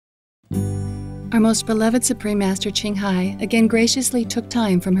Our most beloved Supreme Master Ching Hai again graciously took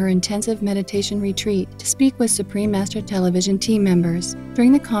time from her intensive meditation retreat to speak with Supreme Master Television team members.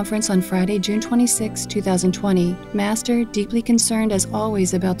 During the conference on Friday, June 26, 2020, Master, deeply concerned as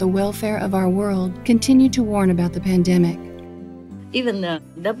always about the welfare of our world, continued to warn about the pandemic. Even the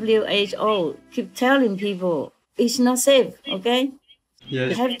WHO keep telling people it's not safe, okay?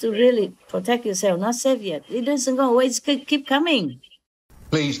 Yes. You have to really protect yourself. Not safe yet. It doesn't go away. It keep coming.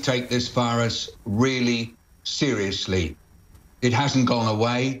 Please take this virus really seriously. It hasn't gone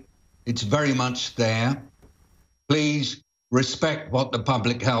away. It's very much there. Please respect what the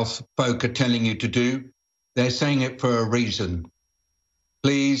public health folk are telling you to do. They're saying it for a reason.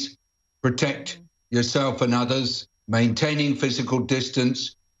 Please protect yourself and others, maintaining physical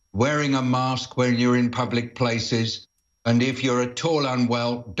distance, wearing a mask when you're in public places, and if you're at all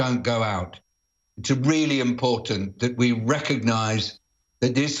unwell, don't go out. It's really important that we recognize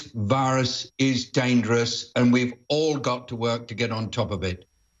that this virus is dangerous and we've all got to work to get on top of it.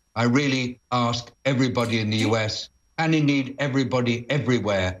 I really ask everybody in the US, and indeed everybody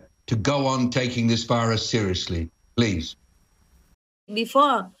everywhere, to go on taking this virus seriously, please.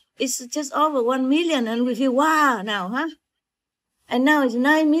 Before, it's just over 1 million and we feel, wow, now, huh? And now it's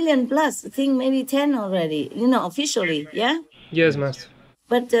 9 million plus, I think maybe 10 already, officially, yeah? Yes, Master.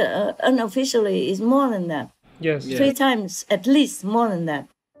 But unofficially, it's more than that. Yes. 3 times, at least more than that.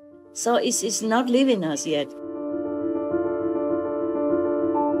 So it's not leaving us yet.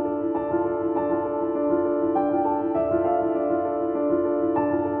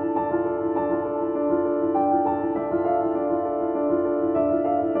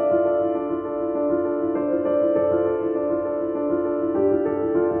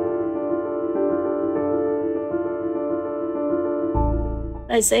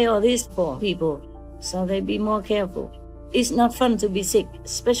 I say all this for people, so they be more careful. It's not fun to be sick,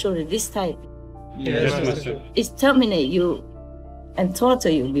 especially this type. Yes, Master. It terminate you and torture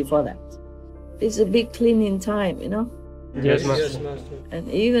you before that. It's a big cleaning time, Yes, Master. And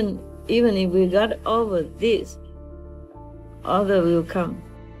even if we got over this, other will come.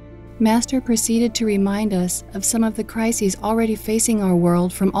 Master proceeded to remind us of some of the crises already facing our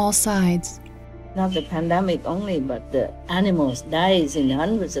world from all sides. Not the pandemic only, but the animals dies in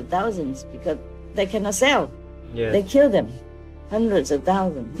hundreds of thousands because they cannot sell. Yes. They kill them. Hundreds of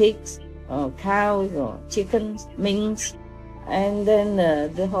thousands, pigs or cows or chickens, minks. And then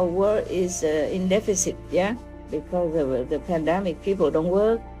the whole world is in deficit, yeah? Because of the pandemic, people don't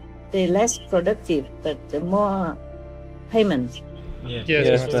work. They're less productive, but more payments.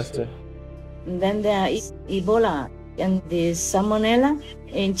 Yes, Master. And then there is Ebola and the Salmonella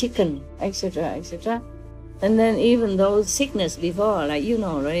in chicken, etc., etc. And then even those sickness before, like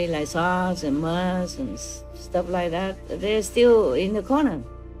already, like SARS and MERS and stuff like that, they're still in the corner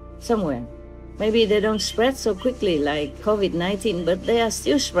somewhere. Maybe they don't spread so quickly like COVID-19, but they are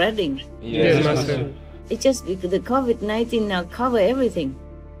still spreading. Yes, Master. It's just because the COVID-19 now cover everything.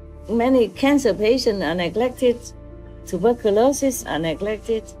 Many cancer patients are neglected, tuberculosis are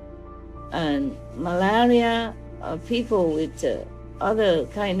neglected, and malaria, people with other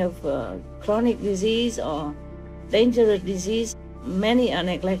kind of chronic disease or dangerous disease, many are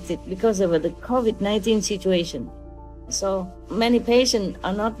neglected because of the COVID-19 situation. So many patients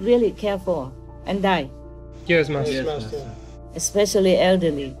are not really cared for and die, Yes, Master. especially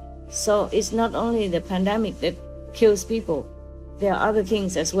elderly. So it's not only the pandemic that kills people, there are other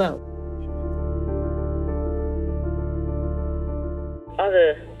things as well.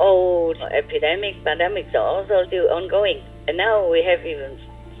 Other old pandemics are also still ongoing. And now we have even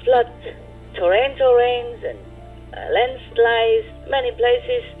floods, torrential rains, and landslides many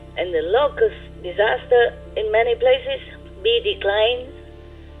places, and the locust disaster in many places, bee declines,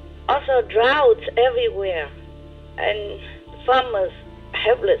 also droughts everywhere, and farmers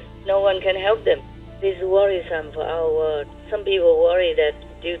helpless. No one can help them. This is worrisome for our world. Some people worry that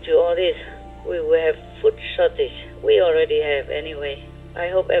due to all this, we will have food shortage. We already have anyway. I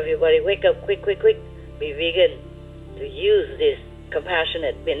hope everybody wake up quick, be vegan, to use this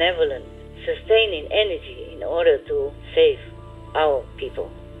compassionate, benevolent, sustaining energy in order to save our people,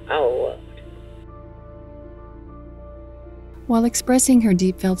 our world. While expressing her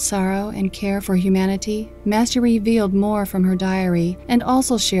deep felt sorrow and care for humanity, Master revealed more from her diary and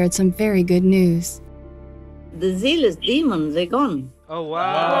also shared some very good news. The zealous demons, they're gone. Oh,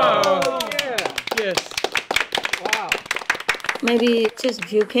 wow. Yeah. Yes. Wow. Maybe just a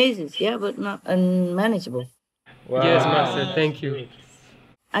few cases, yeah, but not unmanageable. Wow. Yes, Master. Thank you.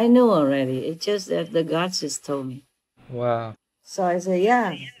 I knew already. It's just that the God just told me. Wow. So I said,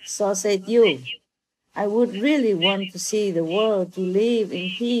 yeah. So said you. I would really want to see the world to live in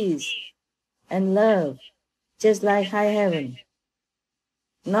peace and love, just like high heaven.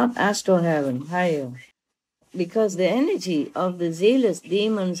 Not astral heaven, higher. Because the energy of the zealous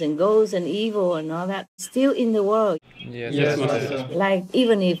demons and ghosts and evil and all that is still in the world. Yes, Master. Like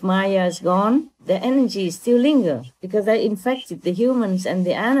even if Maya is gone, the energy still lingers because they infected the humans and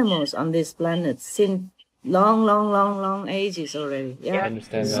the animals on this planet since long ages already. Yeah, I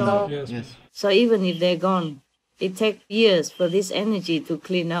understand so, that. so even if they're gone, it takes years for this energy to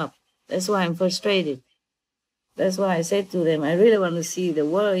clean up. That's why I'm frustrated. That's why I said to them, I really want to see the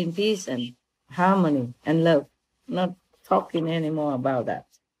world in peace and harmony and love, not talking anymore about that.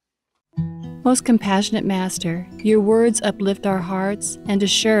 Most compassionate Master, your words uplift our hearts and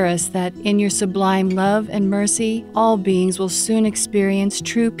assure us that in your sublime love and mercy, all beings will soon experience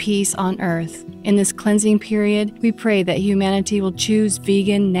true peace on earth. In this cleansing period, we pray that humanity will choose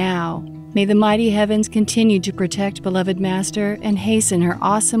vegan now. May the mighty heavens continue to protect beloved Master and hasten her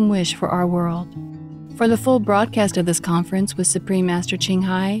awesome wish for our world. For the full broadcast of this conference with Supreme Master Ching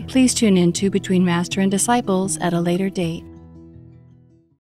Hai, please tune in to Between Master and Disciples at a later date.